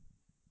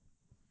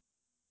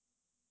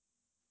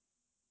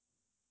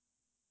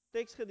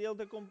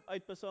Teksgedeelte kom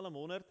uit Psalm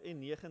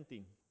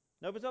 119.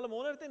 Nou Psalm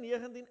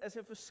 119 is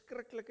 'n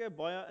verskriklike,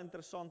 baie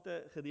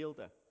interessante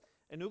gedeelte.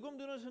 En hoekom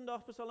doen ons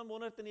vandag Psalm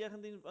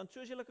 119? Want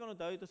soos julle kan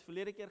onthou, het ons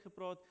verlede keer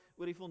gepraat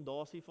oor die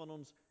fondasie van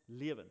ons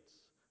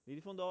lewens. Nie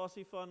die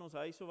fondasie van ons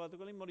huis of wat ook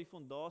al nie, maar die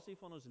fondasie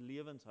van ons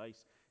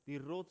lewenshuis, die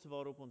rots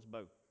waarop ons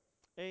bou.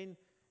 En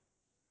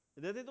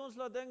dit het ons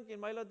laat dink en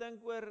my laat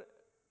dink oor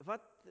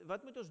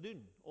wat moet ons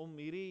doen om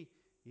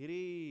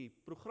hierdie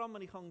program in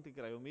die gang te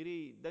kry, om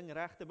hierdie ding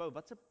reg te bou.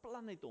 Wat se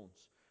plan het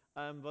ons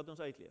wat ons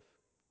uitleef?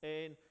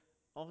 En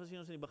aangesien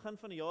ons in die begin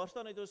van die jaar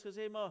staan, het ons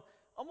gesê, maar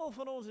almal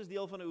van ons is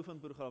deel van 'n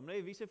oefenprogram,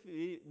 nee, wie se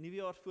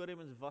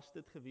nuwejaarsvoornemens was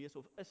dit gewees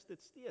of is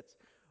dit steeds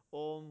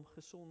om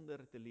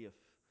gesonder te leef,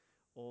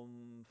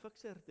 om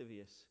fikser te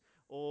wees,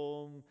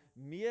 om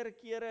meer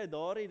kere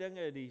daardie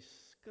dinge, die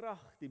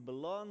krag, die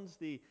balans,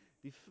 die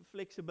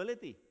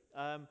flexibility,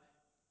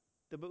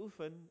 te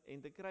beoefen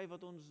en te kry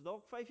wat ons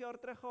dalk 5 jaar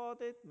terug gehad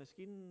het,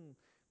 miskien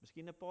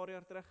 'n paar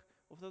jaar terug,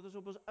 of dat ons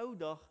op ons ou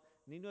dag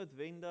nie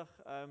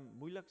noodwendig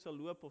moeilik sal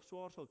loop of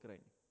swaar sal kry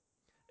nie.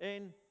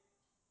 En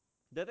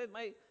dit het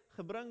my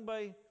gebring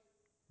by,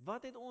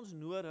 wat het ons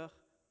nodig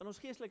in ons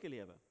geestelike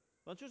lewe?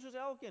 Want soos ons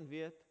elkeen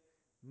weet,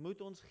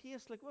 moet ons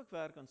geestelik ook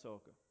werk aan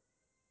sake.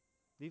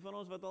 Die van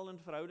ons wat al in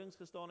verhoudings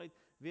gestaan het,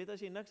 weet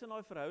as jy niks in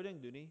daai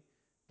verhouding doen nie,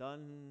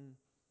 dan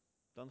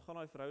gaan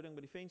daai verhouding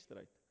by die venster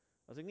uit.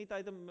 As ek nie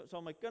tyd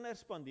saam my kinders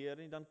spandeer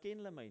nie, dan ken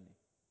hulle my nie.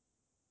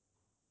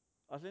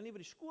 As hulle nie by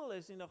die skool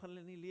is nie, dan gaan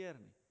hulle nie leer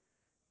nie.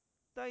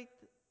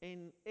 Tyd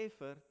en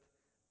effort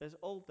is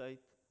altyd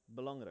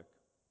belangrik.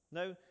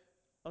 Nou,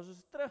 as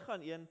ons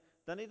teruggaan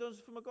dan het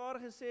ons vir mekaar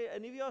gesê,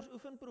 'n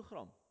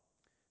nuwejaarsoefenprogram.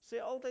 Sê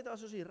altyd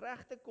as ons die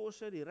regte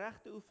kosse, die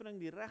regte oefening,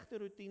 die regte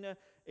roetine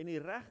en die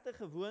regte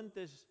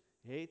gewoontes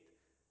het,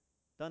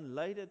 dan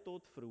lei dit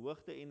tot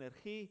verhoogde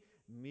energie,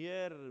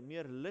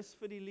 meer lus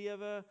vir die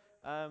lewe,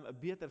 'n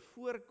beter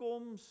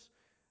voorkoms,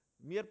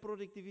 meer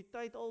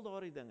produktiwiteit, al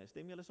daardie dinge.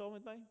 Stem julle saam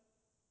met my?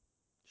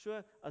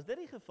 So, as dit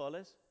die geval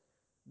is,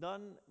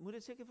 dan moet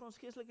dit seker vir ons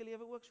geestelike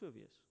lewe ook so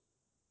wees.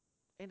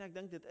 En ek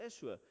dink dit is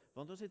so,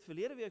 want ons het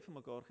verlede week vir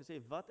mekaar gesê,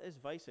 wat is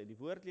wysheid? Die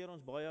woord leer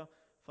ons baie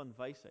van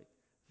wysheid.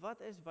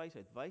 Wat is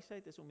wysheid?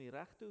 Wysheid is om die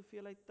regte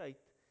hoeveelheid tyd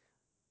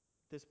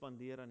te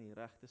spandeer aan die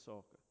regte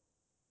sake.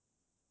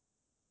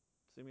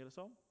 Stem julle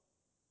saam?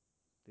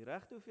 Die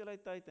regte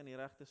hoeveelheid tyd aan die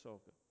regte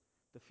sake.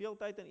 Te veel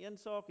tyd aan een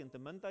saak en te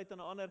min tyd aan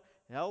 'n ander,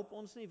 help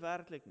ons nie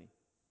werklik nie.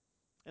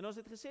 En ons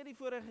het gesê die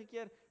vorige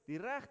keer, die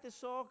regte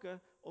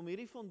sake om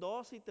hierdie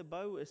fondasie te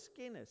bou is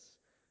kennis,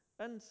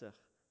 insig,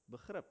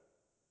 begrip,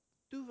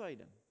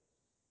 toewyding.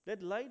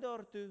 Dit lei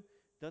daartoe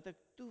dat ek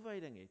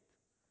toewyding het.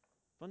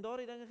 Want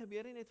daardie dinge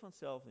gebeur nie net van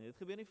self nie. Dit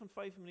gebeur nie van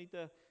 5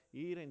 minute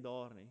hier en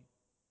daar nie.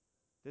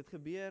 Dit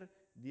gebeur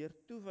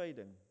deur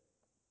toewyding.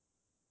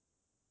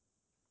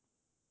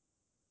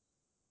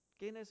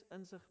 Kennis,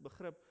 insig,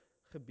 begrip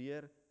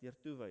gebeur deur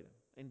toewyding.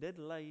 En dit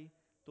lei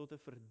tot 'n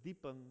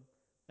verdieping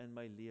in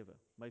my lewe,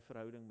 my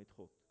verhouding met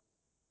God.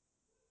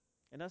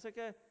 En as ek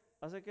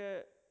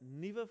 'n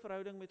nuwe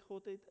verhouding met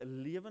God het,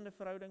 'n lewende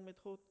verhouding met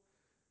God,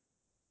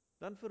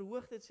 dan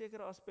verhoog dit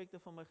sekere aspekte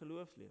van my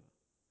geloofslewe.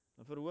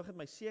 Dan verhoog dit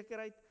my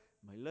sekerheid,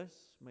 my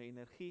lus, my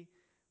energie,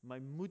 my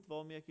moed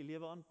waarmee ek die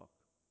lewe aanpak.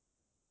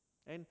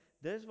 En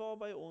dis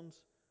waarby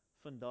ons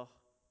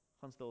vandag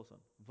gaan stil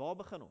staan. Waar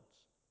begin ons?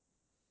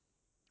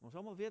 Ons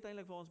almal weet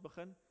eintlik waar ons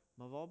begin,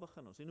 maar waar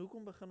begin ons? En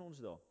hoekom begin ons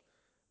daar?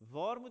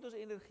 Waar moet ons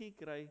energie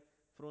kry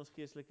vir ons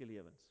geestelike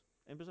lewens?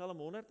 En Psalm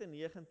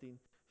 119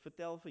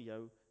 vertel vir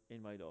jou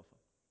en my daarvan.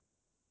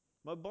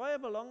 Maar baie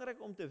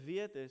belangrik om te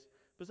weet is,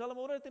 Psalm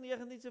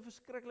 119 is 'n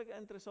verskriklik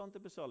interessante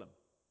psalm.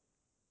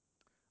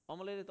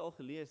 Almal het dit al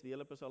gelees, die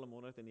hele Psalm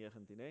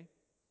 119, hè?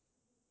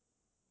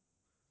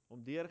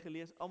 Om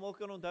deurgelees, almal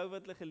kan onthou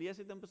wat hulle gelees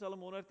het in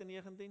Psalm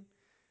 119?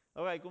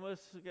 Okay, kom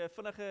ons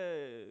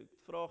vinnige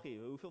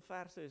vraagie, hoeveel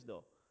verse is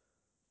daar?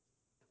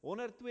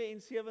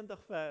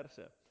 172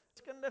 verse.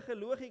 Wiskundige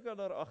logika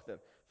daar agter,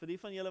 vir die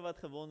van julle wat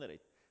gewonder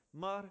het.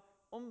 Maar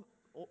om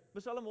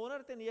Psalm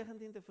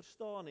 119 te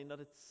verstaan en dat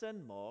dit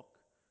sin maak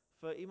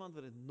vir iemand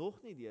wat dit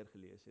nog nie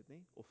deurgelees het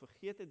nie, of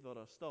vergeet het wat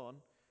daar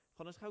staan,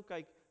 gaan ons gou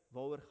kyk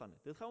waaroor gaan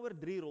dit. Dit gaan oor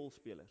 3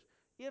 rolspelers.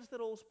 Eerste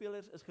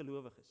rolspelers is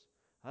gelowiges.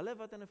 Hulle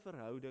wat in 'n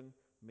verhouding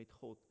met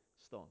God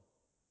staan.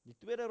 Die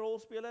tweede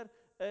rolspeler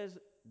is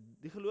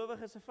die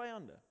gelowiges se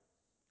vyande.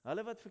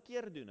 Hulle wat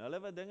verkeerd doen, hulle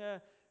wat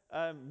dinge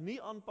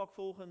nie aanpak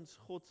volgens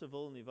God se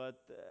wil nie,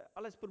 wat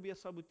alles probeer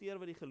saboteer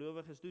wat die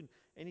gelowiges doen.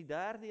 En die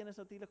derde een is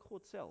natuurlik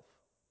God self.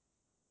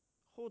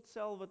 God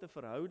self wat 'n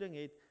verhouding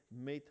het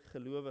met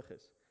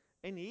gelowiges.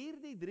 En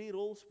hierdie 3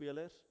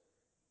 rolspelers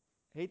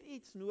het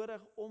iets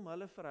nodig om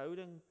hulle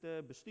verhouding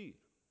te bestuur,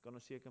 kan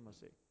ons seker maar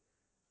sê.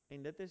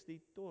 En dit is die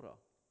Torah,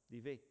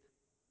 die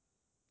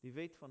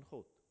wet van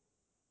God.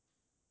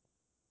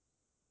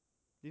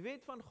 Die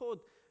wet van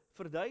God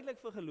verduidelik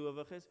vir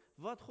gelowiges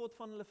wat God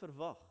van hulle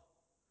verwag.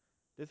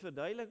 Dit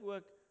verduidelik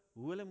ook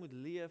hoe hulle moet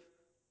leef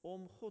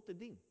om God te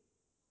dien.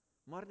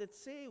 Maar dit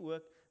sê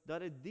ook dat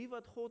dit die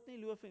wat God nie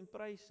loof en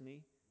prys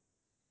nie,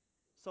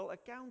 sal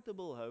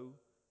accountable hou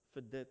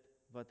vir dit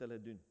wat hulle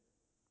doen.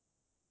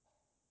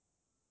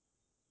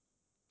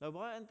 Nou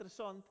baie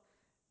interessant,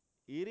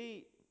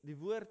 die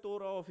woord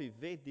Torah of die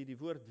wet, die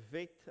woord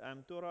wet,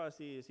 Torah is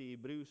die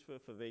Hebreëus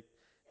vir wet,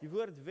 die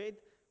woord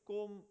wet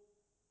kom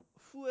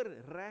voor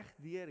reg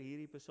deur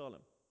hierdie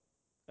Psalm.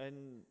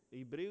 In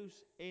Hebreëus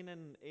en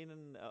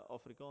in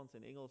Afrikaans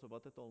en Engels of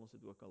watter taal ons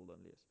dit ook al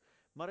dan lees.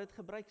 Maar dit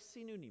gebruik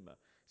sinonieme.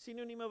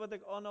 Sinonieme wat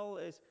ek aanhaal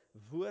is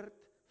woord,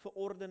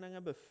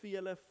 verordeninge,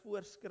 bevele,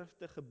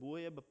 voorskrifte,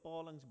 gebooie,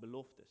 bepalings,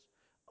 beloftes.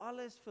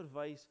 Alles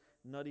verwys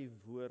na die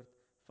woord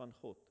van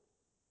God.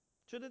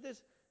 So dit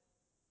is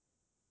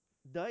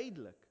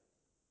duidelik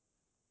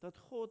dat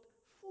God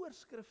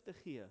voorskrifte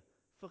gee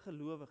vir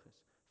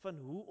gelowiges van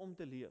hoe om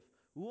te leef,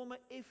 hoe om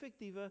 'n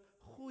effektiewe,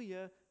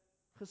 goeie,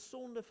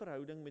 gesonde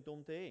verhouding met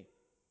hom te hê.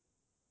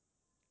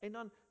 En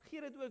dan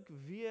gee dit ook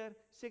weer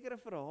sekere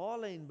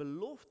verhale en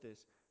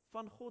beloftes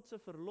van God se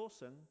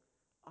verlossing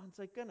aan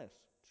sy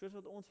kinders, soos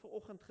wat ons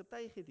vanoggend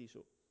getuig het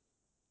hierso.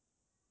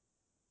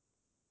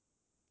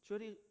 So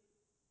die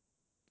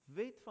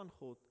wet van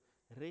God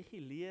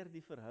reguleer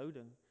die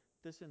verhouding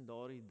tussen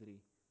daardie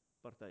drie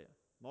partye.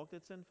 Maak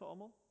dit sin vir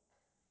almal?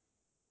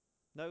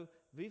 Nou,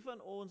 wie van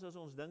ons as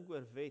ons dink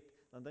oor wet,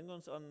 dan dink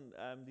ons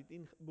aan die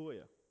 10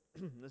 gebooie.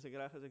 Dis ek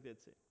reg as ek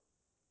dit sê.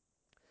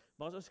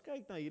 Maar as ons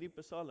kyk na hierdie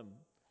Psalm,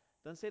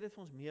 dan sê dit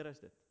vir ons meer as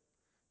dit.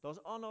 Daar's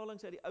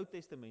aanhalings uit die Ou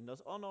Testament,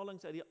 daar's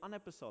aanhalings uit die ander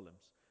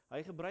psalms.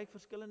 Hy gebruik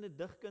verskillende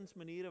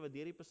digkunsmaniere wat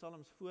deur die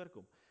psalms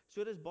voorkom.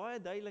 So dis baie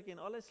duidelik en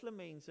alle slim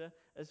mense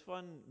is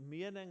van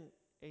mening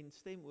en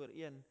stem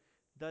ooreen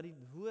dat die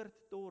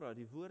woord Torah,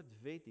 die woord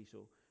wet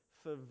hierso,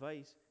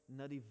 verwys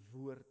na die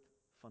woord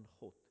van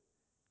God.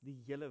 Die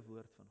hele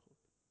woord van God.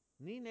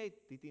 Nie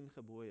net die 10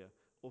 gebooie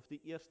of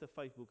die eerste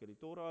 5 boeke. Die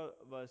Torah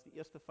was die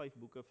eerste 5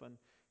 boeke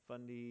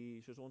van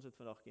die, soos ons het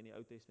vandag ken, die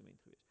Ou Testament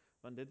gewees.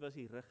 Want dit was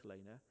die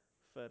riglyne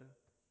vir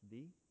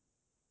die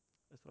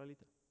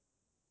Israeliete.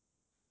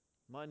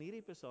 Maar in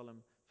hierdie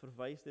Psalm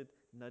verwys dit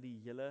na die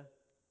hele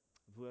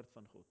woord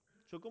van God.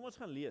 So kom ons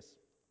gaan lees.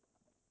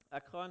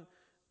 Ek gaan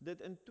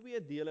dit in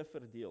 2 dele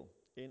verdeel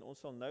en ons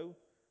sal nou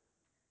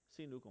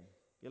sien hoekom.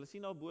 Julle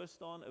sien daar bo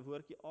staan 'n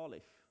woordjie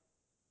alef.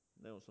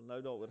 Nou, ons sal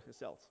nou daaroor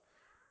gesels.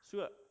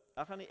 So,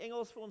 ek gaan die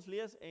Engels vir ons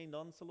lees en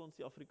dan sal ons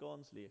die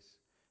Afrikaans lees.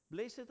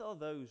 Blessed are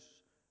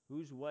those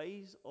whose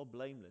ways are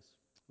blameless,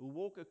 who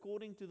walk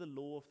according to the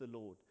law of the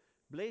Lord.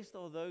 Blessed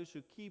are those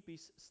who keep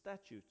his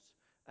statutes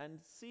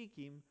and seek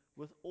him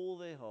with all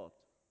their heart.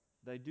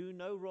 They do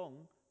no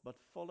wrong, but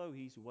follow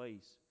his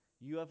ways.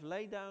 You have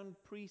laid down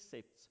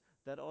precepts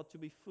that are to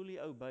be fully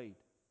obeyed.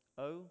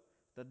 Oh,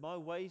 that my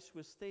ways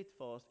were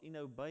steadfast in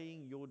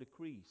obeying your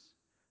decrees.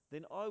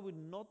 Then I would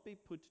not be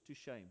put to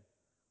shame.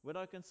 When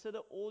I consider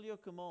all your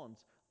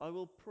commands, I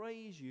will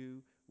praise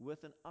you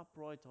with an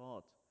upright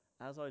heart,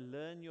 as I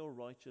learn your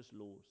righteous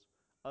laws.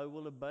 I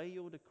will obey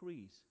your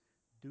decrees.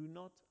 Do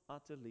not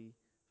utterly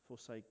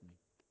forsake me.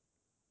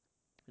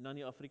 En dan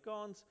die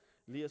Afrikaans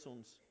lees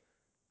ons,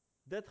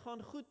 dit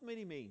gaan goed met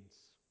die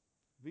mens.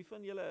 Wie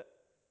van julle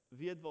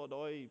weet waar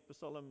daai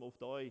Psalm of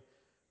daai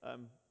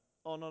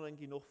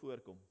aanhalingkie nog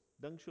voorkom?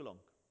 Dink so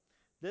lank.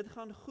 Dit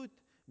gaan goed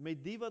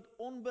met die wat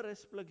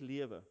onberispelik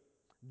lewe,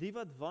 die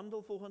wat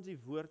wandel volgens die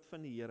woord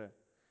van die Here.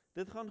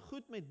 Dit gaan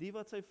goed met die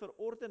wat sy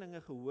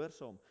verordeninge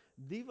gehoorsaam,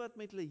 die wat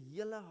met hulle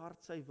hele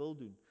hart sy wil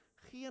doen,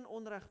 geen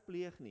onreg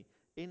pleeg nie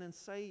en in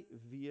sy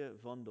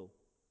weë wandel.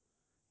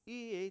 U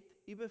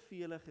het u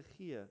bevele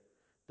gegee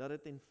dat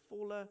dit ten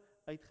volle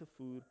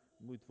uitgevoer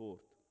moet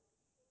word.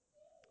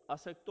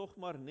 As ek tog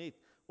maar net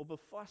op 'n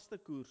vaste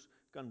koers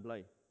kan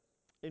bly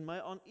en my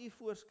aan u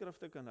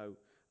voorskrifte kan hou,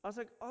 as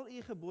ek al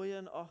u gebooie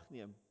in ag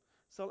neem,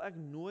 sal ek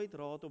nooit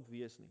raad op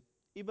wees nie.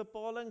 U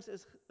bepalings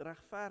is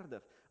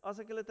regverdig. As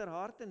ek hulle ter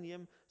harte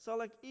neem,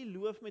 sal ek u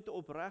loof met 'n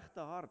opregte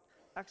hart.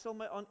 Ek sal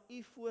my aan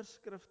u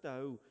voorskrifte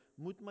hou,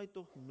 moet my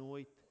tog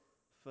nooit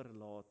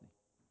verlaat nie.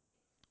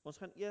 Ons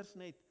gaan eers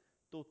net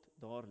tot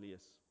daar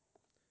lees.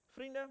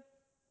 Vriende,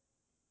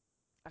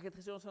 ek het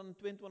gesê ons gaan in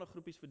 22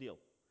 groepies verdeel.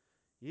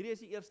 Hierdie is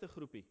die eerste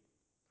groepie.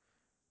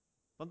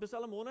 Want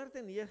Psalm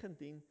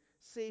 119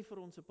 sê vir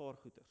ons 'n paar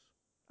goeters.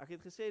 Ek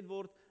het gesê dit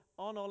word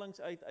aanhalings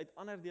uit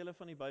ander dele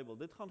van die Bybel.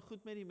 Dit gaan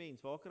goed met die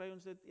mens. Waar kry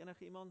ons dit?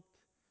 Enige iemand?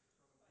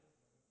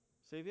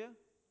 Sê weer?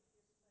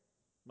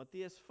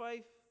 Matteus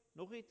 5,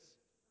 nog iets?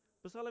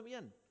 Psalm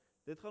 1.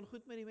 Dit gaan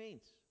goed met die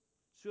mens.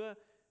 So,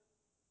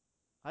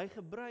 hy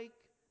gebruik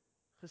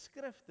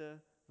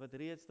geskrifte wat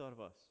reeds daar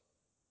was.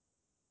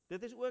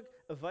 Dit is ook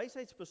 'n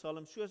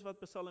wysheidspsalm soos wat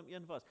Psalm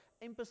 1 was.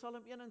 En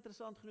Psalm 1,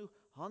 interessant genoeg,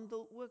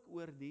 handel ook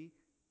oor die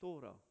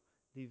Torah,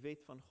 die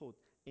wet van God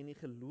en die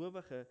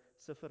gelowige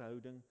se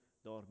verhouding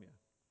daarmee.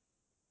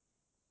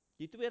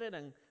 Die tweede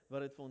ding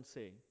wat dit vir ons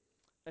sê,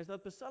 is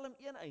dat Psalm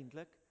 1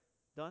 eintlik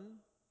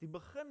dan die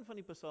begin van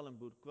die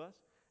psalmboek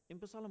was en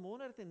Psalm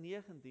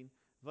 119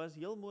 was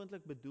heel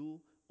moontlik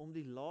bedoel om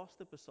die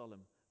laaste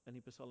psalm in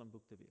die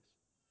psalmboek te wees.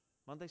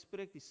 Want hy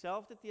spreek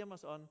dieselfde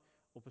temas aan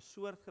op 'n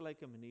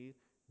soortgelyke manier,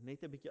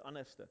 net 'n bietjie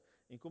anderste.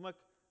 En kom ek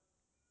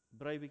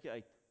brei bietjie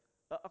uit.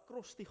 'n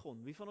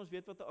akrostigon. Wie van ons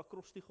weet wat 'n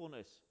akrostigon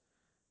is?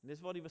 En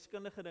dis waar die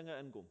wiskundige dinge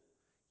inkom.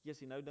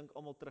 Jesusie, nou dink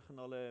almal terug aan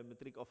hulle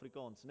matriek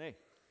Afrikaans, nee.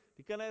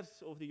 Die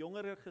kinders of die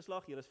jonger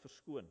geslag, julle is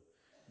verskoon.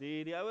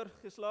 Die ouer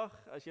geslag,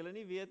 as julle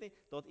nie weet nie,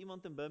 daar het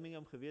iemand in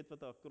Birmingham geweet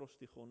wat 'n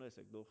akrostigon is.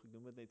 Ek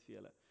noem dit net vir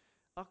julle.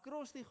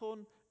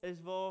 Akrostigon is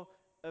waar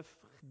 'n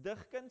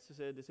digkuns,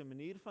 dis 'n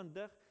manier van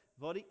dig,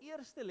 waar die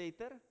eerste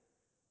letter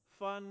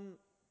van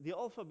die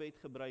alfabet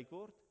gebruik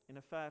word en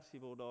 'n versie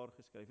word daar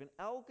geskryf. En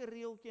elke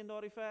reeltjie in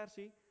daardie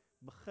versie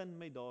begin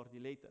met daardie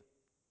letter.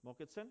 Maak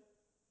dit sin?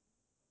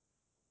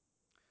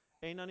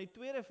 En dan die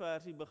tweede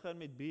versie begin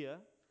met B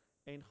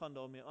en gaan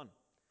daarmee aan.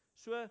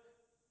 So,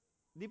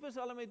 die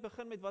Psalm het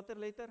begin met watter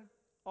letter?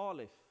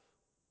 Alef.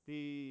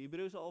 Die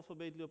Hebreëse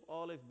alfabet loop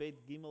Alef, Bet,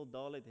 Gimel,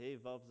 Dalet, He,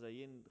 Wav,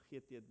 Zayin,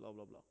 GT, bla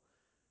bla bla.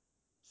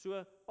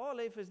 So,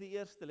 Alef is die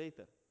eerste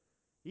letter.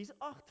 Hier's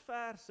 8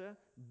 verse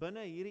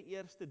binne hierdie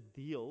eerste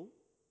deel,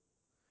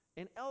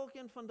 en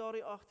elkeen van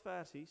daardie 8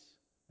 versies,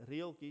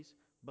 reeltjies,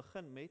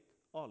 begin met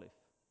Alef.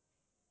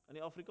 In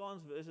die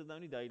Afrikaans is dit nou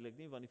nie duidelik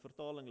nie, want die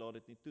vertaling laat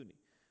dit nie toe nie.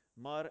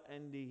 Maar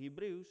in die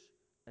Hebreëus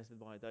is dit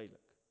baie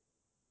duidelik.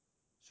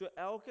 So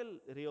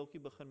elke reeltjie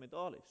begin met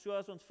Alef. So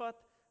as ons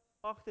vat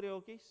 8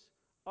 reeltjies,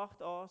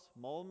 8 A's,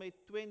 maal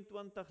met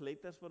 22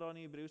 letters wat daar in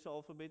die Hebreëse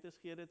alfabet is,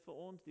 gee dit vir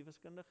ons, die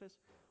wiskundiges,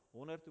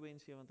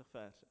 172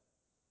 verse.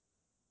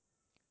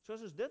 So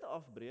as ons dit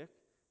afbreek,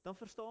 dan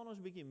verstaan ons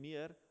bietjie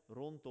meer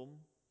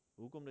rondom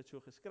hoekom dit so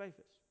geskryf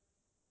is.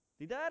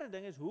 Die derde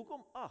ding is,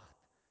 hoekom 8?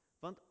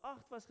 Want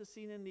 8 was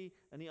gesien in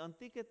die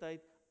antieke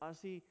tyd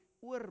as die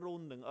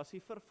oorronding, as die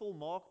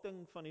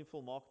vervolmaakting van die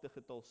volmaakte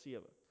getal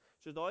 7.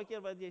 So daai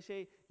keer wat jy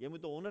sê, jy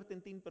moet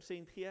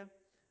 110% gee,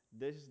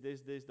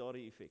 dis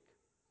daardie effek.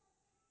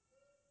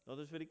 Dat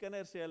ons vir die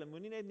kinders sê, hulle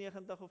moenie net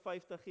 90 of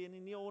 50 gee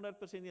nie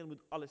 100%, hulle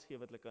moet alles gee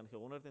wat hulle kan gee,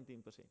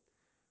 110%.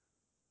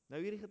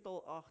 Nou hierdie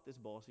getal 8 is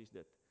basies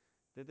dit.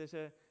 Dit is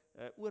 'n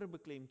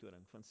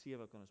oorbeklemtoning van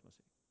 7, kan ons maar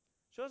sê.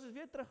 So as ons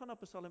weer terug gaan na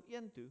Psalm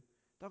 1 toe,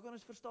 dan kan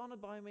ons verstaan dat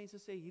baie mense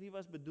sê, hierdie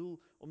was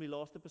bedoel om die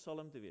laaste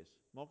Psalm te wees.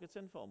 Maak dit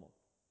sin vir almal?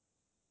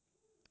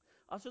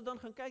 As ons dan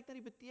gaan kyk na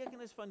die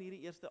betekenis van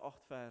hierdie eerste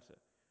 8 verse,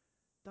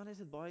 dan is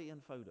dit baie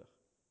eenvoudig.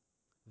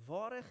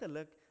 Ware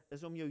geluk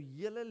is om jou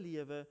hele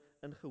lewe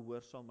in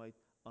gehoorsaamheid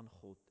aan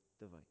God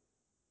te wy.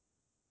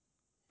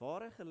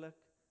 Ware geluk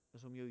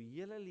is om jou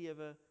hele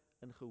lewe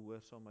in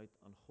gehoorsaamheid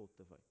aan God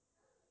te wy.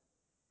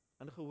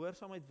 In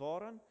gehoorsaamheid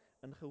waaraan?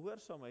 In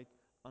gehoorsaamheid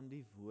aan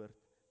die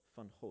woord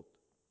van God.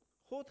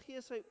 God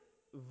gee sy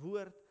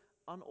woord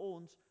aan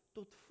ons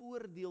tot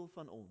voordeel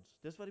van ons.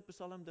 Dis wat die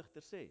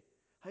psalmdigter sê.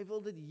 Hy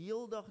wil dit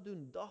heeldag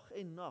doen, dag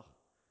en nag.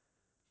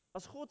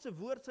 As God se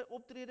woord sy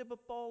optrede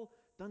bepaal,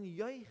 dan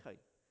juig hy,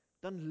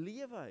 dan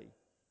lewe hy.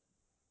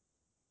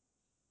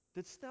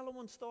 Dit stel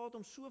hom in staat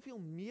om soveel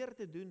meer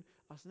te doen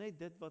as net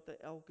dit wat hy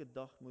elke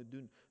dag moet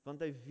doen,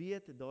 want hy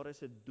weet daar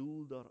is 'n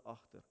doel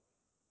daarachter.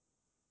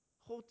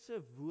 God se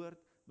woord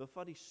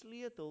bevat die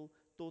sleutel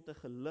tot 'n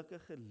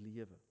gelukkige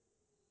lewe.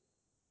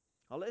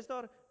 Al is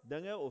daar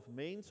dinge of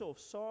mense of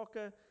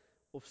sake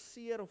of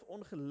seer of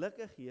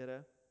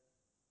ongelukkighede,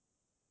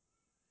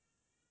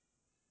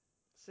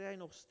 sê hy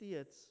nog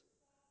steeds,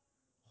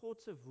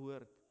 God se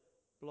woord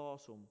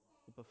plaas hom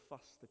op 'n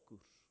vaste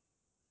koers.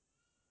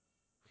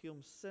 Gee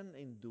hom sin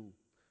en doel.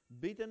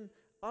 Bied in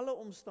alle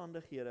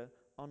omstandighede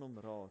aan hom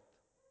raad.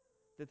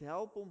 Dit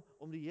help hom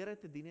om die Here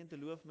te dien en te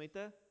loof met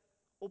 'n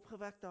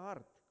opgewekte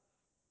hart.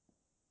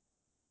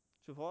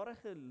 So ware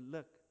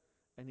geluk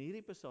in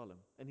hierdie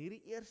Psalm, in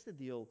hierdie eerste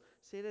deel,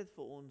 sê dit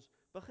vir ons,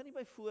 begin nie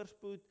by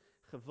voorspoed,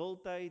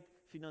 gewildheid,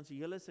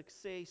 finansiële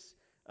sukses,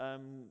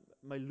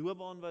 my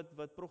loopbaan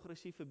wat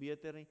progressief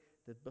verbeter nie,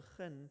 dit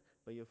begin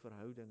by jou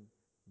verhouding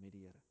met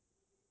die Here.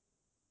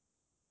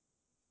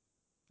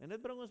 En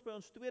dit bring ons by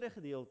ons tweede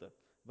gedeelte,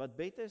 wat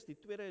beter is, die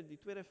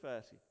tweede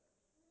versie.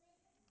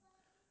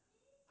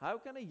 How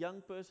can a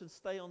young person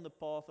stay on the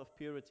path of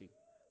purity?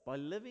 By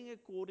living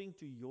according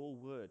to your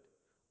word.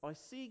 I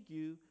seek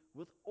you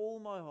with all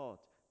my heart.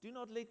 Do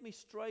not let me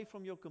stray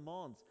from your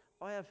commands.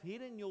 I have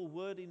hidden your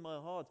word in my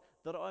heart,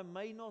 that I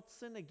may not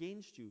sin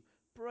against you.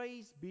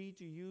 Praise be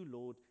to you,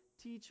 Lord.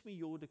 Teach me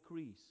your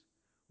decrees.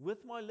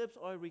 With my lips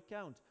I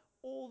recount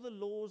all the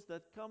laws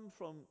that come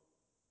from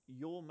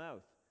your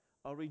mouth.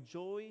 I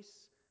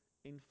rejoice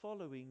in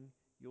following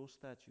your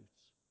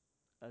statutes,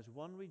 as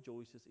one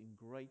rejoices in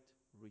great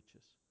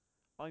riches.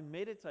 I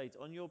meditate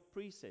on your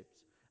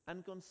precepts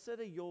and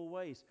consider your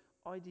ways.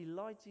 I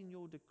delight in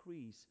your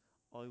decrees.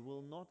 I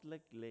will not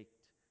neglect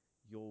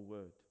your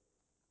word.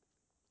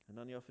 En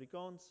dan die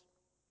Afrikaans.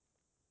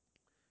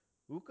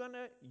 Hoe kan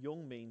 'n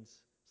jong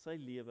mens sy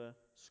lewe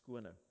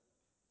skoon hou?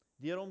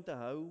 Deur om te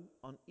hou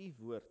aan u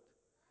woord.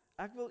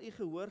 Ek wil u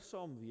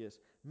gehoorsaam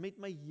wees met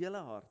my hele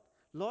hart.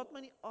 Laat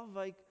my nie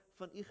afwyk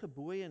van u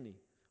gebooie nie.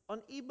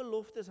 Aan u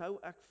beloftes hou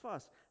ek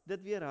vas.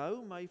 Dit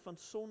weerhou my van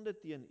sonde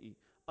teen u.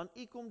 Aan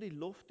u kom die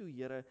lof toe,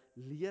 Here,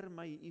 leer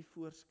my u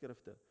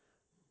voorskrifte.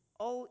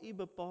 Al u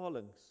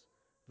bepalings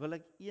wil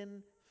ek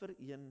een vir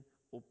een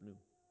opnoem.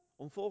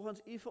 Om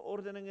volgens u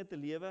verordeninge te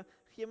lewe,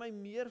 gee my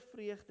meer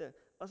vreugde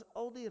as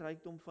al die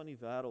rykdom van die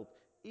wêreld,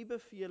 U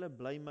bevele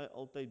bly my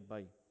altyd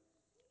by.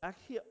 Ek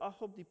gee ag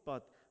op die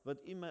pad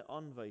wat U my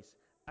aanwys.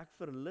 Ek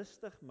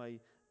verlustig my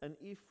in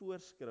U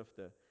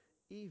voorskrifte.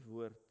 U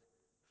woord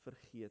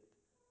vergeet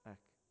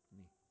ek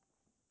nie.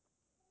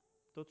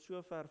 Tot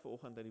sover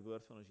vanoggend uit die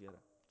woord van ons Here.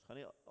 Ons gaan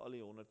nie al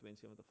die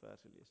 172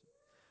 verse lees nie.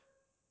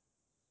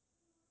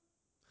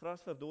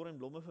 Gras verdor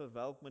en blomme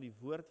verwelk, maar die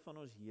woord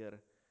van ons Heer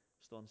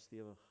staan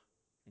stewig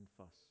en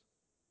vas.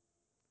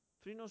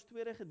 Vriende, ons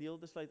tweede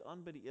gedeelte sluit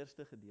aan by die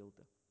eerste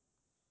gedeelte.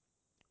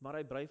 Maar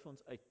hy brei vir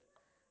ons uit.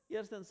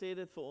 Eerstens sê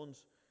dit vir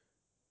ons,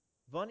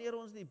 wanneer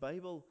ons die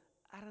Bybel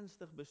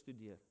ernstig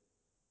bestudeer,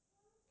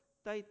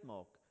 tyd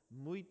maak,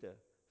 moeite,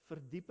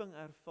 verdieping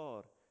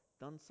ervaar,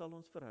 dan sal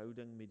ons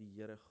verhouding met die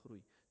Here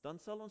groei. Dan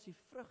sal ons die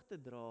vrugte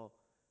dra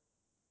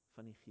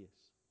van die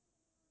Gees.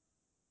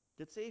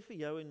 Dit sê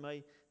vir jou en my,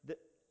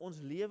 ons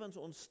lewens,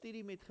 ons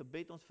studie met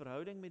gebed, ons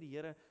verhouding met die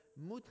Here,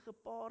 moet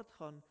gepaard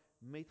gaan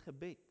met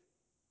gebed.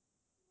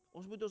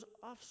 Ons moet ons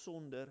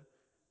afsonder,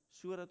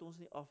 sodat ons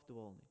nie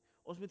afdwaal nie.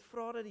 Ons moet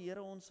vra dat die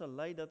Here ons sal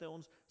lei, dat hy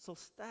ons sal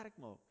sterk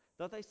maak,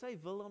 dat hy sy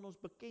wil aan ons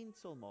bekend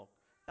sal maak,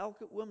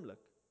 elke oomblik.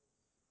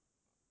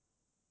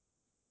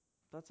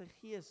 Dat sy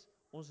Gees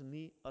ons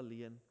nie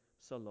alleen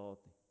sal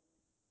laat nie.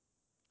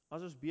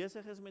 As ons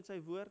besig is met sy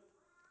woord,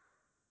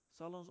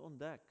 sal ons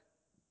ontdek,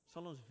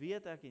 sal ons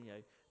weet ek en jy,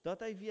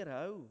 dat hy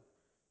weerhou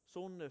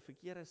sonde,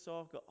 verkeerde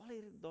sake,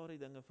 al daardie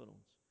dinge van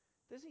ons.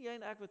 Dis nie jy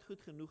en ek wat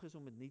goed genoeg is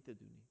om dit nie te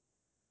doen nie.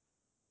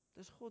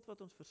 Dis God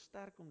wat ons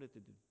versterk om dit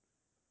te doen.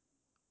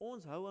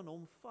 Ons hou aan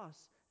hom vas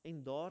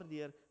en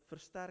daardeur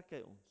versterk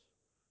hy ons.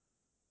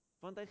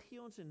 Want hy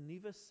gee ons 'n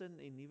nuwe sin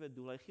en nuwe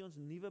doel. Hy gee ons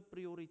nuwe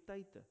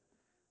prioriteite.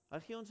 Hy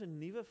gee ons 'n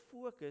nuwe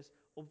fokus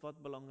op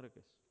wat belangrik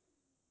is.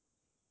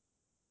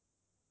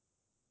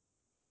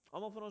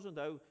 Almal van ons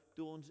onthou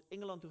toe ons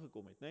Engeland toe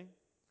gekom het, né?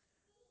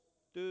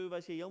 Toe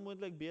was jy heel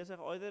moontlik besig,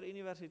 either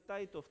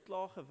universiteit of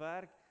klaar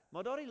gewerk,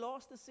 maar daardie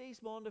laaste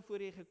 6 maande voor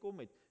jy gekom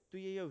het, toe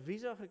jy jou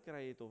visa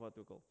gekry het of wat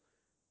ook al,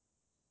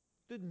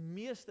 toe die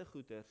meeste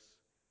goeders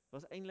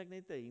was eintlik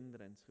net 'n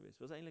hindrance geweest,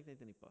 was eintlik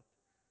net in die pad.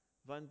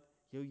 Want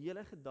jou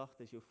hele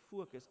gedagtes, jou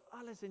fokus,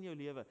 alles in jou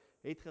lewe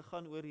het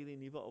gegaan oor hierdie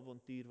nuwe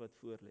avontuur wat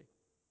voor lê.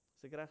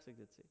 Is ek reg as ek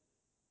dit sê?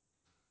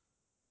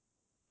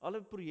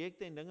 Alle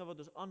projekte en dinge wat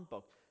ons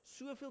aanpak,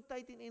 soveel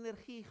tyd en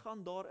energie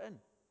gaan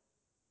daarin.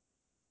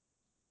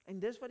 En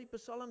dis wat die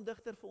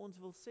psalmdigter vir ons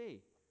wil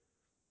sê.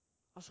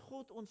 As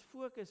God ons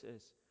fokus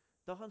is,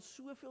 dan gaan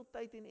soveel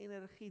tyd en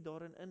energie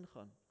daarin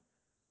ingaan,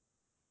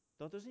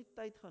 dat ons nie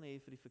tyd gaan hê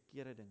vir die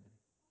verkeerde dinge nie.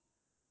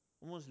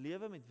 Om ons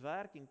lewe met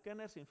werk en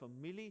kinders en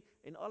familie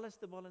en alles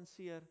te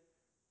balanseer,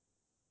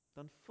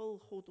 dan vul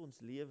God ons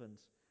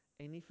lewens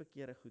en nie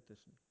verkeerde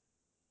goeders nie.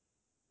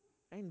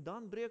 En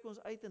dan breek ons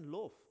uit in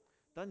lof,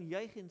 dan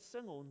juig en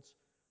sing ons,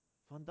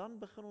 want dan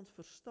begin ons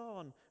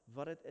verstaan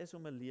wat dit is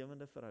om 'n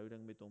lewende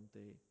verhouding met hom te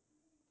hê.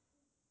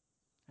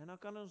 En dan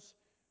kan ons,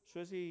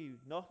 soos die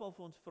nagmaal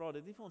vir ons vra,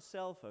 dit nie vir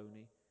onsself hou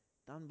nie,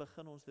 dan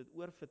begin ons dit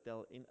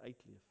oorvertel en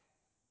uitleef.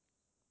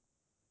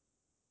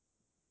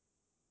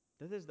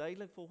 Dit is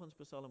duidelik volgens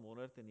Psalm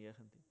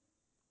 119,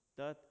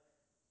 dat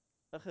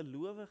 'n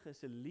gelowige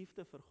se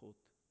liefde vir God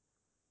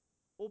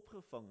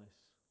opgevang is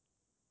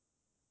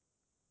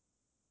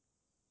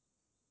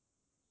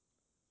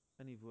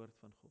in die woord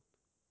van God.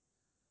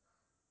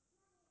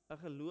 'n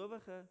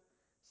gelowige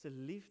se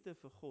liefde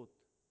vir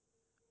God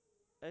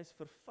is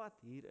vervat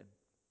hierin.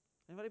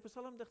 En wat die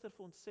psalmdigter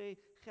vir ons sê,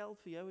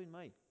 geld vir jou en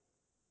my.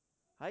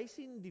 Hy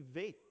sien die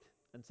wet,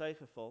 in sy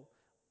geval,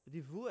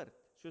 die woord,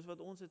 soos wat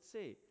ons dit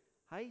sê,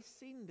 hy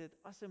sien dit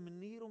as 'n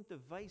manier om te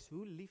wys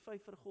hoe lief hy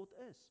vir God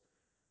is.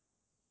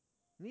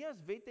 Nie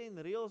as wette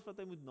en reëls wat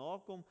hy moet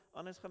nakom,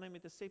 anders gaan hy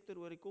met 'n scepter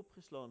oor die kop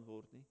geslaan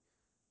word nie,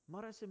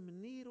 maar as 'n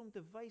manier om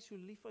te wys hoe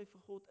lief hy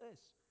vir God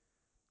is.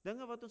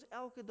 Dinge wat ons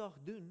elke dag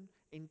doen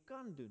en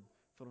kan doen,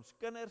 vir ons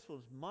kinders, vir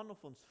ons man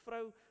of ons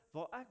vrou,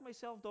 waar ek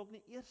myself dalk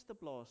nie eerste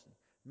plaas nie,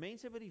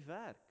 mense by die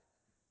werk,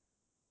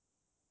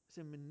 is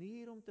 'n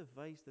manier om te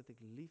wys dat ek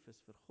lief is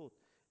vir God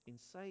en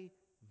sy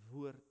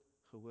woord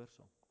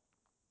gehoorsaam.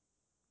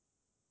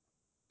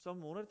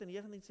 Psalm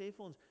 119 sê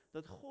vir ons,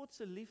 dat God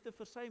se liefde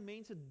vir sy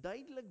mense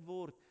duidelik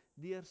word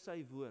deur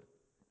sy woord.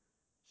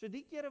 So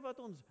die kere wat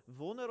ons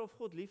wonder of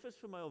God lief is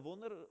vir my, of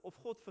wonder of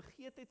God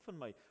vergeet het van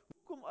my,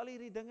 hoekom al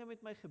hierdie dinge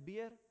met my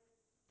gebeur,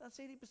 dan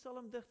sê die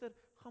psalmdigter,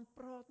 gaan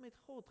praat met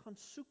God, gaan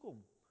soek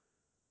hom,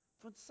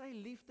 want sy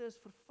liefde is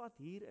vervat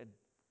hierin.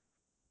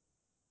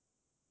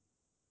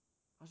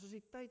 As ons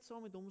die tyd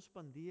saam met hom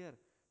spandeer,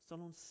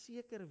 sal ons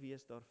seker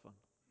wees daarvan.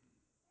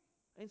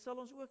 En sal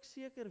ons ook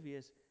seker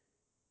wees,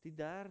 die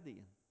derde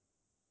een,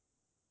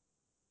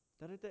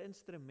 dat dit 'n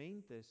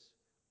instrument is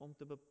om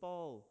te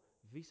bepaal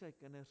wie sy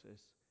kinders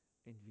is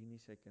en wie nie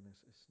sy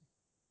kinders is nie.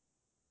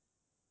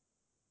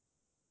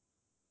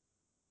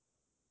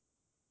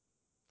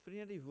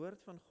 Vriende, die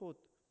woord van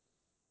God,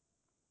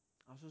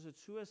 as ons dit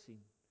so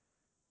sien,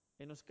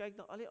 en ons kyk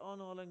na al die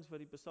aanhalings wat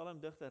die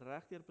psalmdigter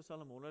regdeur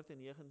Psalm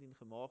 119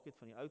 gemaak het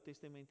van die Ou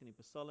Testament en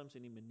die psalms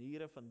en die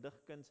maniere van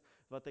digkuns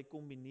wat hy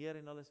kombineer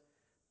en alles,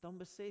 dan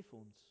besef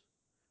ons,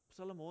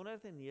 Psalm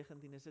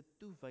 119 is 'n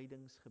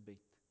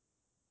toewydingsgebed.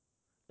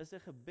 Is 'n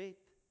gebed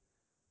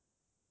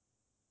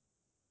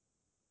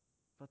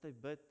wat hy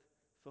bid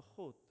vir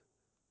God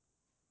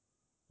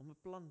om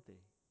 'n plan te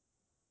hê.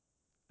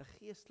 'n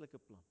geestelike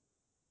plan.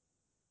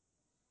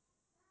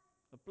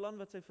 'n plan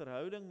wat sy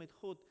verhouding met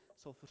God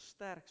sal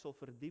versterk, sal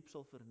verdiep,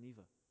 sal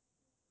vernuwe.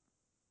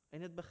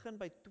 En dit begin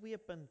by 2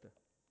 punte.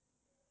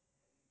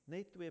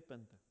 Net 2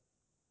 punte.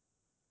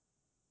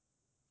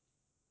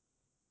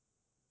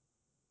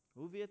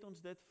 Hoe weet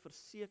ons dit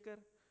verseker,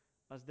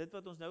 as dit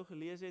wat ons nou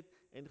gelees het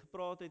en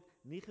gepraat het,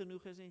 nie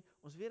genoeg is nie?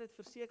 Ons weet dit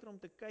verseker om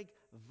te kyk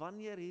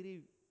wanneer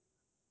hierdie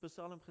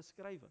Psalm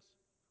geskryf is.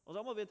 Ons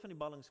almal weet van die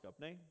ballingskap,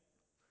 né?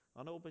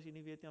 Hande op as jy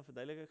nie weet nie, dan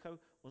verduidelik ek gou.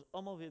 Ons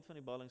almal weet van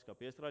die ballingskap.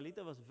 Die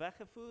Israeliete was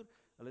weggevoer,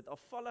 hulle het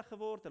afvallig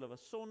geword, hulle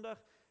was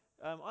sondig.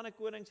 Ander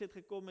konings het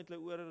gekom met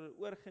hulle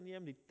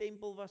oorgeneem, die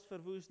tempel was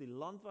verwoes, die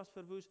land was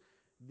verwoes,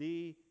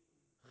 die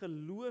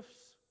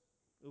geloofs,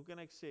 hoe kan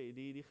ek sê,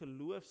 die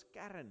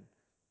geloofskern,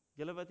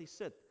 julle wat hier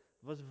sit,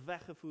 was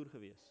weggevoer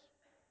gewees.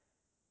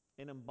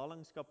 En in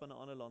ballingskap in 'n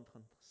ander land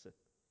gaan gesit.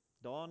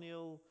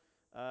 Daniel,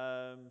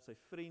 sy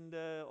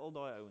vriende, al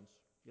daai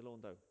ouens, julle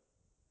onthou.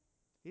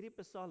 Hierdie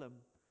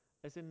Psalm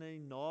is in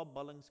 'n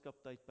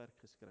na-ballingskap tydperk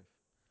geskryf.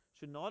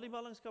 So na die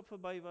ballingskap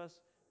verby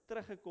was,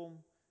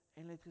 teruggekom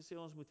en hulle het gesê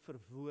ons moet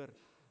verwoord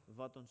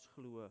wat ons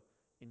glo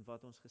en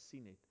wat ons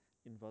gesien het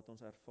en wat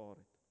ons ervaar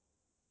het.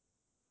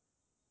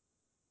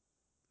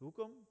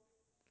 Hoekom?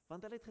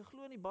 Want hulle het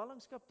geglo in die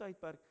ballingskap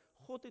tydperk,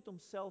 God het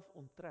homself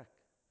onttrek.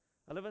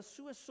 Hulle was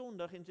so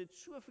sondig en het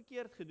so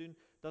verkeerd gedoen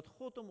dat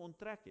God hom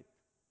onttrek het.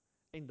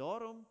 En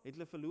daarom het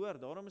hulle verloor,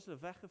 daarom is hulle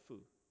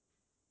weggevoer.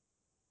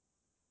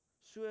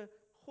 So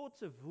God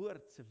se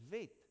woord, se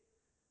wet,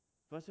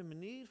 was 'n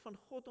manier van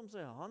God om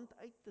sy hand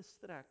uit te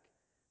strek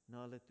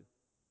na hulle toe.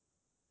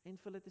 En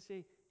vir hulle te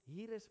sê,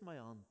 hier is my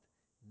hand,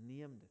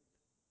 neem dit.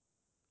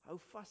 Hou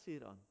vas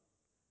hieraan,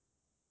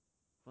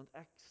 want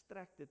ek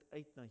strek dit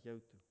uit na jou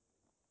toe.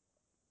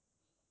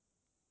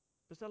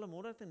 Psalm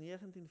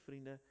 119,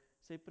 vriende,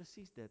 sê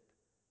presies dit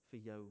vir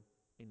jou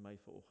en my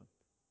vanoggend.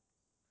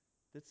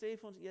 Dit sê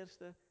vir ons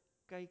eerste,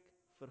 kyk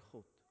vir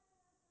God.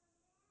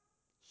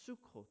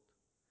 Soek God.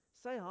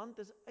 Sy hand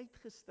is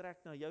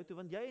uitgestrek na jou toe,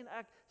 want jy en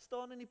ek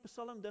staan in die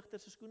psalmdigter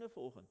se skoene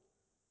vanoggend.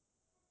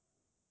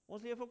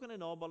 Ons leef ook in 'n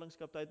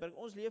naballingskap tydperk.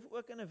 Ons leef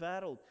ook in 'n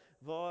wêreld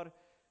waar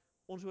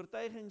ons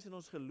oortuigings en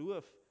ons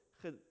geloof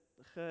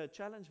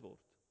ge-challenge word.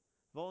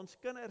 Waar ons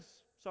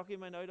kinders, sal ek jy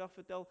my nou dag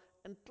vertel,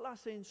 in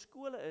klasse en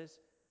skole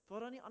is, waar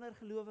daar nie ander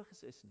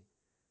gelowiges is nie.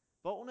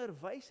 Waar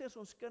onderwysers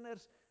ons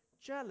kinders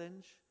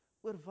challenge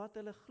oor wat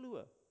hulle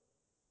glo,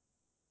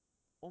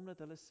 omdat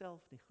hulle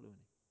self nie glo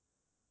nie.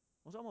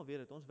 Ons almal weet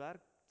dit, ons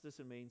werk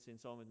tussen mense en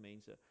saam met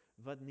mense,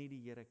 wat nie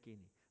die Here ken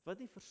nie, wat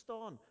nie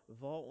verstaan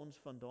waar ons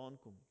vandaan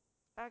kom nie.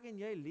 Ek en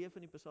jy leef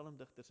in die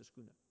psalmdigter se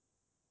skoene.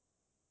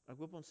 Ek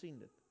hoop ons sien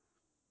dit.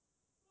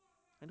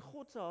 En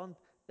God se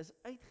hand is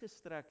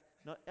uitgestrek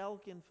na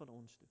elkeen van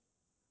ons toe.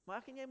 Maar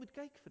ek en jy moet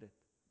kyk vir dit.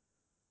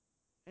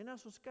 En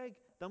as ons kyk,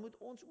 dan moet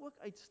ons ook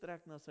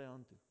uitstrek na sy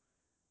hand toe.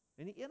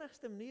 En die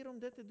enigste manier om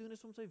dit te doen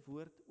is om sy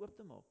woord oop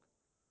te maak.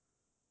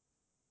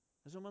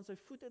 Is om aan sy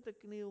voete te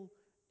kniel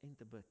en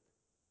te bid.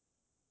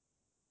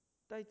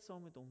 Tyd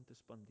saam met hom te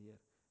spandeer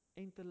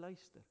en te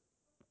luister.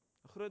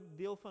 'n Groot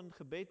deel van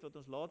gebed wat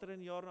ons later in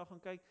die jaar na gaan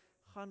kyk,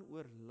 gaan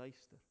oor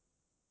luister.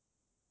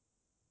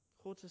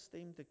 God se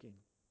stem te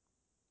ken.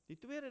 Die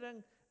tweede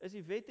ding is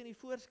die wet en die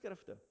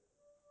voorskrifte.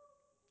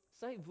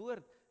 Sy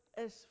woord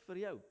is vir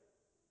jou.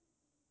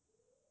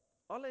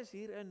 Alles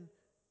hierin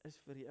is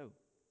vir jou.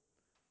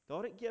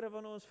 Daardie kere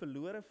wanneer ons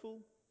verlore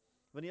voel,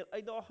 wanneer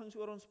uitdagings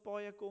oor ons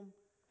paaie kom,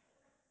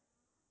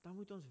 dan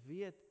moet ons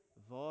weet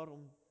waar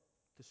om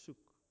te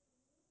soek.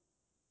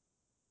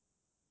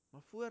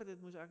 Maar voor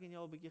dit moes ek en jy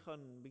al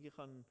 'n bietjie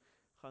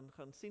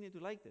gaan sien het,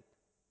 hoe lyk dit?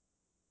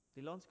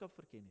 Die landskap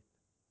verken het.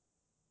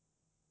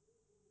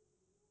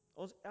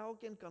 Ons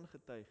elkeen kan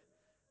getuig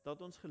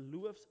dat ons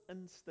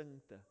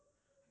geloofsinstinkte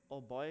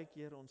al baie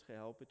keer ons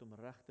gehelp het om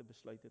regte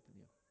besluite te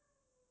neem.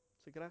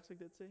 Is ek reg as ek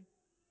dit sê?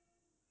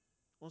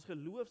 Ons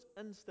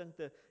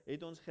geloofsinstinkte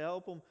het ons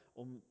gehelp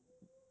om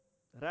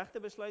regte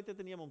besluite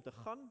te neem, om te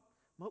gaan,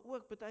 maar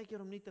ook baie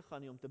keer om nie te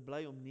gaan nie, om te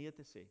bly, om nee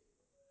te sê.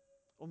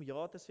 Om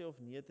ja te sê of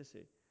nee te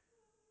sê.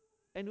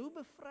 En hoe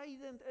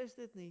bevrydend is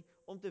dit nie,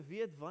 om te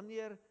weet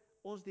wanneer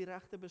ons die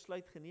regte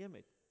besluit geneem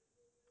het.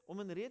 Om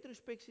in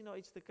retrospeksie na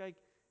iets te kyk,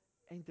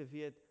 en te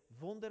weet,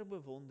 wonder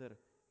bewonder,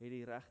 het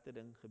die regte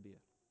ding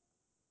gebeur.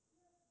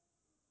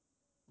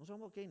 Ons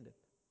almal ken dit.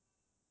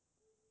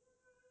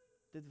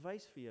 Dit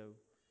wys vir jou,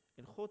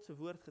 en God se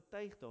woord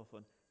getuig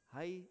daarvan,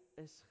 hy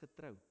is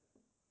getrou.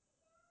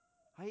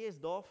 Hy is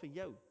daar vir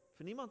jou,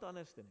 vir niemand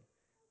anders nie,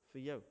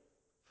 vir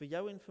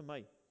jou en vir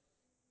my.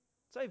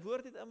 Sy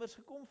woord het immers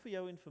gekom vir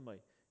jou en vir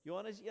my.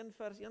 Johannes 1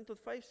 vers 1 tot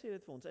 5 sê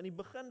dit vir ons. In die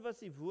begin was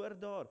die woord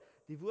daar,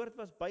 die woord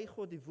was by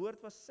God, die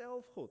woord was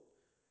self God.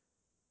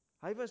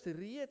 Hy was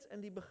reeds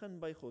in die begin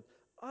by God.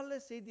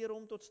 Alles het deur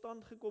hom tot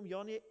stand gekom,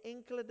 ja nie 'n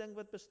enkele ding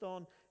wat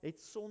bestaan, het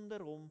sonder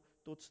hom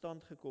tot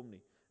stand gekom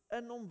nie.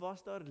 In hom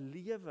was daar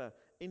lewe,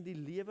 en die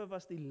lewe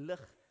was die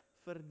lig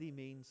vir die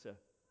mense.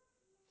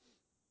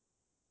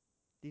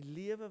 Die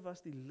lewe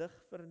was die lig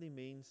vir die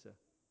mense.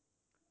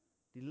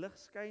 Die lig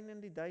skyn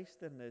in die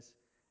duisternis,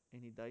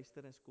 en die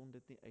duisternis kon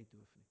dit nie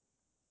uithoof nie.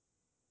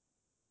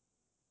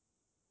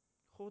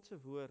 God se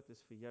woord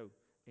is vir jou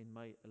en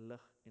my 'n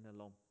lig en 'n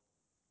lamp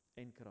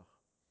en krag.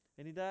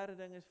 En die derde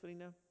ding is,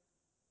 vriende,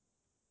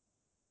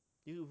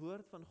 die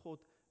woord van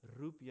God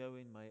roep jou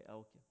en my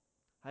elkeen.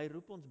 Hy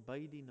roep ons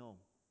by die naam.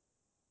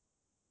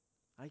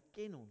 Hy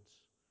ken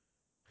ons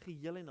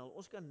geheel en al.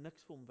 Ons kan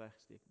niks vir hom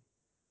wegsteek nie.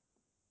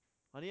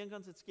 Aan die een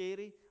kant is dit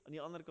scary, aan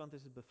die ander kant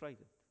is dit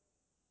bevrydend.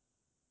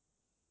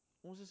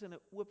 Ons is in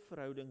 'n oop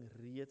verhouding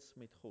reeds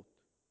met God.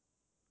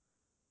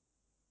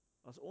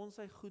 As ons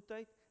sy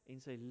goedheid en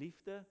sy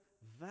liefde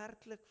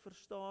werklik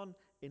verstaan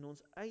en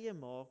ons eie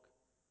maak,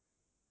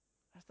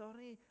 is daar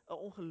nie 'n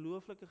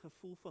ongelooflike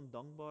gevoel van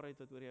dankbaarheid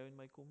wat oor jou en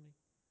my kom nie.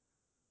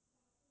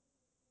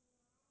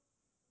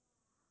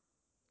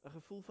 'n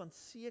Gevoel van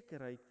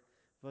sekerheid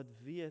wat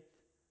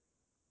weet,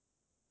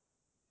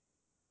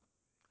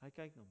 hy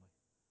kyk na my.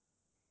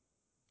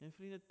 En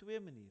vriende, 2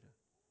 maniere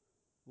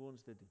hoe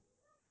ons dit doen.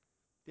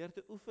 Deur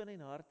te oefen en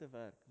hard te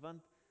werk,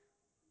 want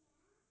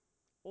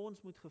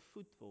ons moet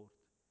gevoed word,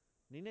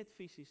 nie net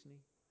fisies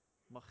nie,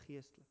 maar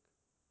geestelik.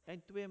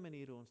 En 2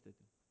 maniere hoe ons dit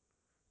doen.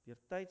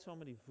 Deur tyd saam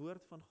met die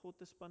woord van God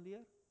te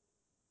spandeer,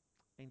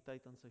 en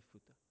tyd aan sy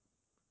voete.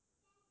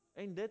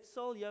 En dit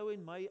sal jou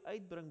en my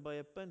uitbring by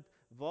 'n punt,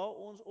 waar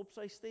ons op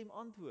sy stem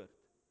antwoord.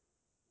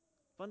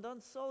 Want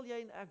dan sal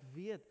jy en ek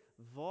weet,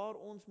 waar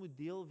ons moet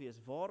deel wees,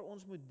 waar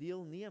ons moet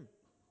deelneem.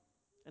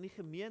 In die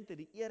gemeente,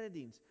 die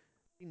erediens,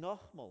 die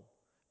nagmaal,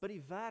 by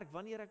die werk,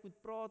 wanneer ek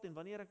moet praat en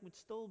wanneer ek moet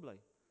stil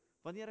bly,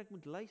 wanneer ek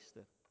moet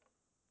luister.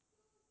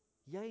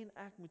 Jy en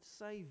ek moet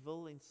sy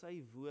wil en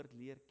sy woord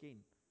leer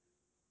ken.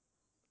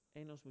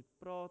 En ons moet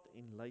praat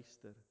en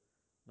luister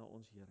na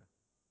ons Here.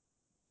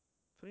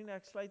 Vriende,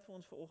 ek sluit vir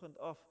ons vanoggend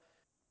af,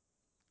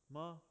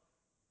 maar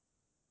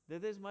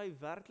dit is my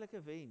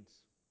werklike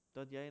wens,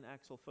 dat jy en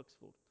ek sal fiks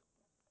word.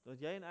 Dat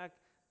jy en ek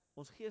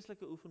ons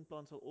geestelike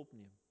oefenplan sal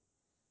opneem,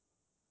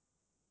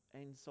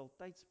 en sal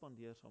tyd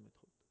spandeer saam met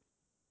God.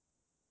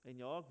 En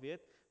ja, ek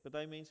weet,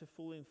 party mense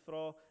voel en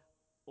vra,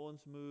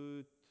 ons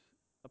moet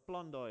 'n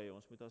plan daai hê,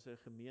 ons moet as 'n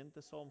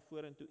gemeente saam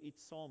vorentoe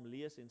iets saam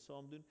lees en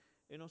saam doen,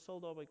 en ons sal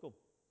daarby kom.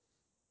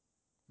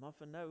 Maar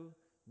vir nou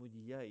moet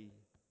jy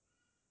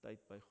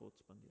tyd by God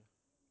spandeer.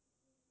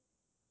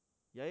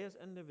 Jy as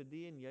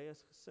individu en jy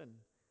as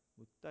gesin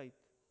moet tyd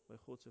by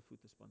God se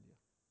voete spandeer.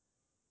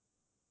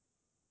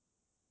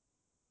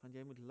 Want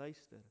jy moet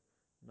luister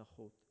na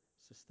God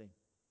se stem.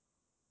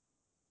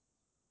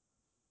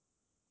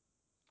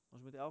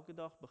 Ons moet elke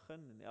dag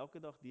begin en elke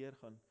dag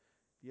deurgaan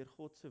deur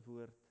God se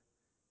woord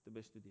te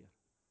bestudeer.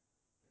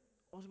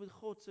 Ons moet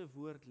God se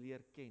woord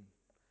leer ken.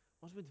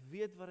 Ons moet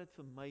weet wat dit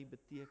vir my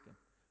beteken.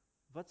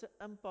 Wat se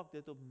impak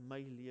dit op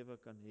my lewe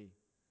kan hê.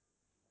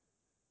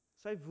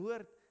 Sy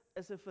woord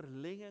is 'n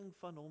verlenging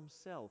van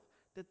homself.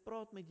 Dit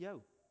praat met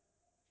jou.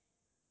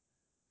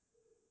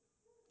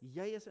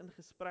 Jy is in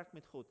gesprek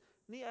met God,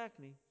 nie ek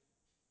nie.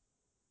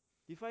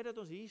 Die feit dat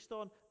ons hier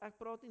staan, ek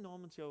praat nie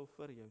namens jou of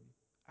vir jou nie.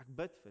 Ek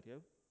bid vir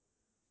jou,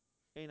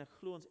 en ek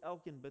glo ons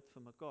elkeen bid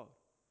vir mekaar.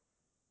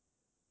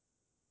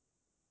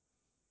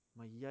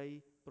 Maar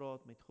jy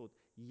praat met God.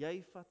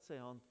 Jy vat sy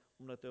hand,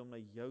 omdat hy hom na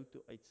jou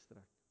toe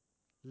uitstrek.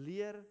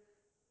 Leer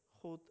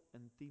God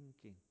intiem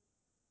ken.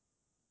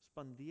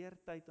 Spandeer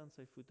tyd aan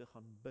sy voete,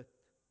 gaan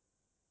bid.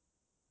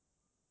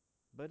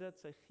 Bid dat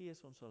sy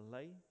gees ons sal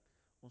lei,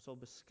 ons sal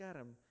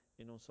beskerm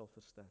en ons sal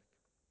versterk.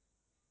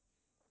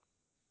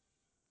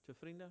 So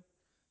vriende,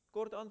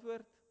 kort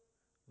antwoord,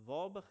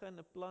 waar begin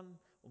 'n plan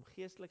om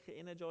geestelik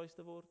ge-energized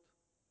te word?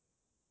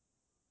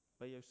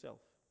 By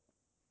jouself.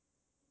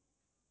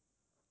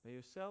 By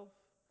jouself,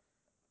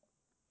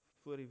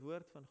 voor die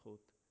woord van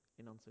God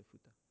en aan sy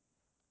voete.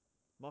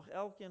 Mag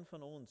elkeen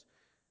van ons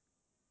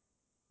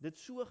dit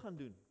so gaan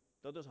doen,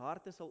 dat ons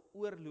harte sal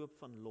oorloop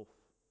van lof.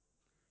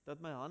 Dat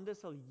my hande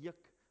sal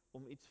juk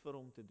om iets vir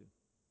hom te doen.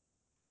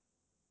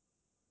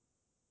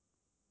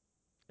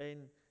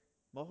 En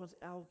mag ons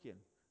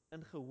elkeen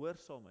in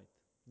gehoorsaamheid,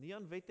 nie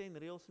aan wette en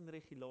reëls en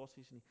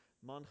regulasies nie,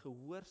 maar in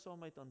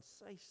gehoorsaamheid aan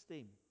sy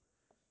stem,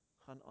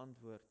 gaan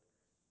antwoord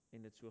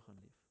en dit so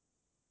gaan leef.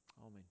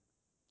 Amen.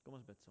 Kom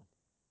ons bid saam.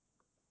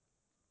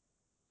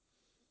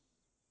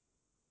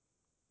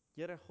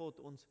 Here God,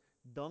 ons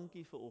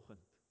dankie vir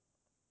oggend,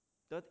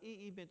 dat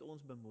U met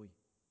ons bemoei.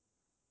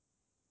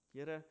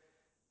 Here,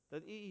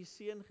 dat U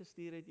seun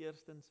gestuur het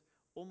eerstens,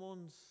 om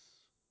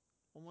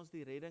ons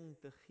die redding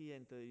te gee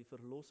en die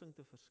verlossing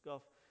te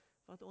verskaf,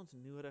 wat ons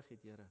nodig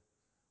het, Here,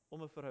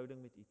 om 'n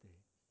verhouding met U te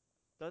hê.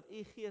 Dat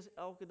U Gees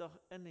elke dag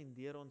in en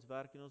deur ons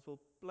werk, en ons wil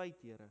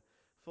pleit, Here,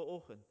 vir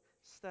oggend,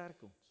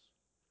 sterk ons.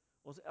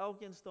 Ons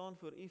elkeen staan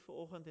voor U vir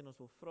oggend, en ons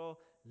wil vra,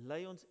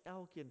 lei ons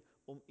elkeen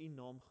om U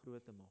naam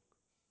groot te maak.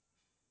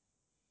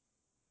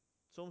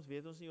 Soms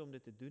weet ons nie om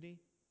dit te doen nie,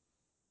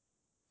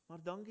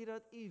 maar dankie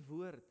dat U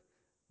woord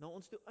na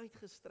ons toe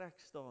uitgestrek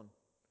staan,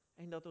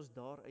 en dat ons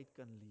daaruit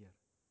kan leer.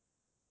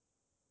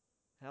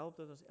 Help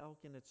dat ons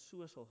elkeen dit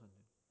so sal gaan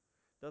doen.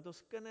 Dat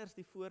ons kinders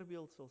die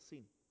voorbeeld sal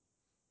sien.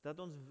 Dat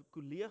ons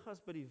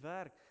kollegas by die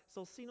werk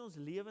sal sien ons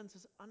lewens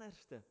is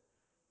anderste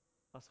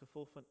as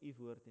gevolg van u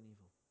woord en u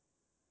wil.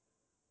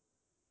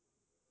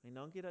 En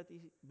dankie dat u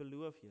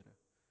beloof, Here,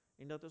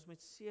 en dat ons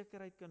met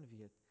sekerheid kan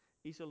weet,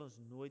 u sal ons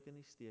nooit in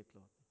die steek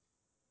laat nie.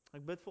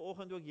 Ek bid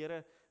vanoggend ook, Here,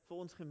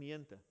 vir ons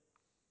gemeente,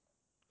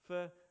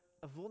 vir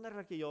 'n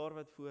wonderlike jaar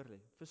wat voorlê,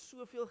 vir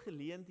soveel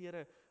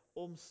geleenthede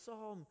om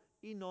saam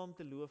u naam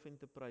te loof en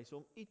te prys,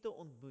 om u te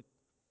ontmoet.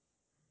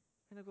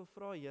 En ek wil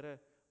vra, Here,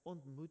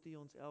 ontmoet u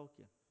ons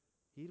elkeen,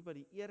 hier by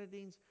die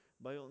erediens,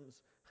 by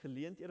ons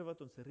geleenthede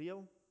wat ons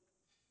reël,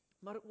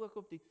 maar ook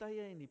op die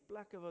tye en die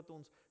plekke wat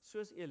ons,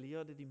 soos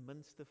Elia dit die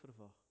minste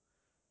verwag,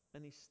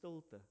 in die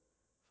stilte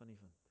van die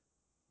wind.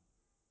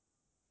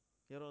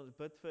 Here, ons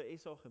bid vir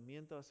SA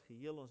gemeente as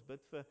geheel, ons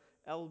bid vir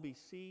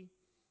LBC,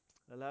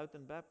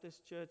 Loughton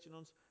Baptist Church, en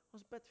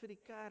ons bid vir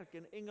die kerk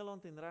in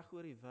Engeland en reg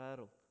oor die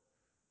wêreld,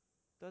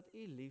 dat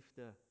u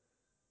liefde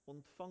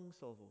ontvang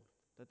sal word,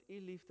 dat u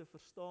liefde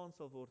verstaan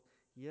sal word,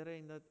 Here,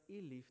 en dat u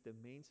liefde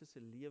mense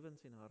se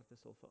lewens en harte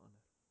sal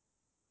verander.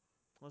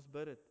 Ons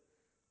bid dit,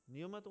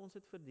 nie omdat ons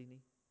dit verdien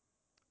nie,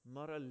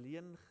 maar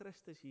alleen in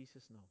Christus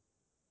Jesus naam,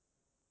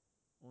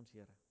 ons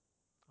Here.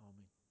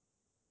 Amen.